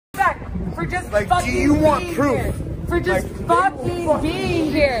For just like, fucking do you want being proof? Here. For just fucking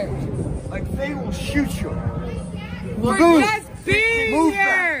being here. Like, they will shoot you. For Move. just being Move here.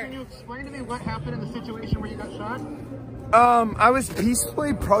 back. Can you explain to me what happened in the situation where you got shot? I was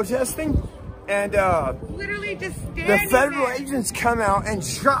peacefully protesting, and Literally just standing the federal there. agents come out and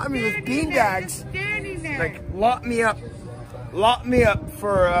shot me with beanbags. Standing there. Like, locked me up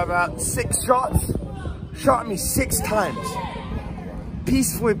for about 6 shots. Shot me 6 times.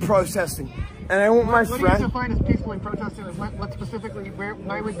 Peacefully protesting. And I want my What do you friend. define as peacefully protesting? What specifically,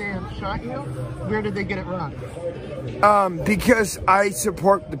 why would they have shot you? Where did they get it wrong? Because I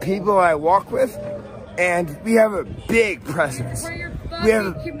support the people I walk with, and we have a big presence. We have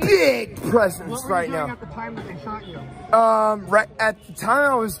a big presence What were right you doing now. at the time that they shot you? Right at the time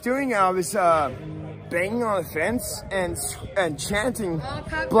I was doing it, I was banging on the fence and chanting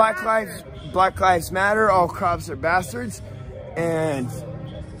Black Lives Matter, all cops are bastards, and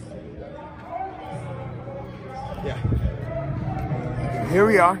yeah, here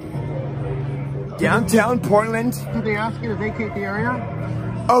we are, downtown Portland. Did they ask you to vacate the area?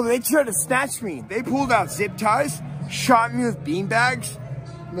 Oh, they tried to snatch me. They pulled out zip ties, shot me with beanbags,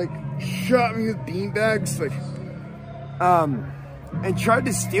 and tried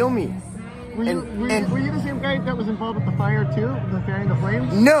to steal me. Were you the same guy that was involved with the fire too? The fanning the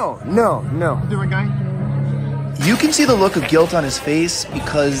flames? No. Different guy? You can see the look of guilt on his face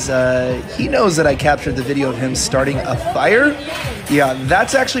because he knows that I captured the video of him starting a fire. Yeah,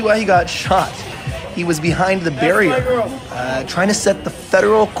 that's actually why he got shot. He was behind the barrier, trying to set the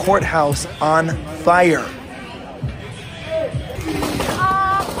federal courthouse on fire.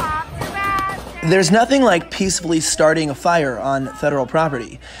 There's nothing like peacefully starting a fire on federal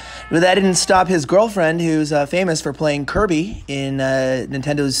property. But that didn't stop his girlfriend, who's famous for playing Kirby in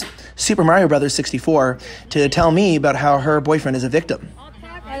Nintendo's Super Mario Bros. 64, to tell me about how her boyfriend is a victim.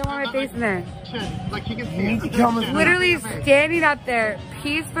 I don't want my face in there. Like you can see. You need to come with me. Literally standing up there,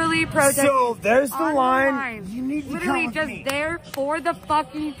 peacefully protesting. So there's the on line. You need to literally come with just me. there for the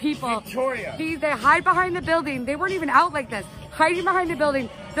fucking people. Victoria. They hide behind the building. They weren't even out like this. Hiding behind the building.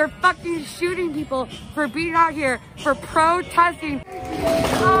 They're fucking shooting people for being out here, for protesting.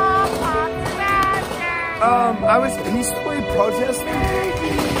 I was peacefully protesting.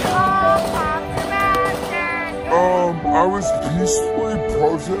 I was peacefully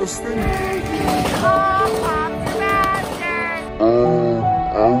protesting. I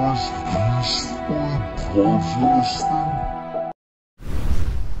was peacefully protesting.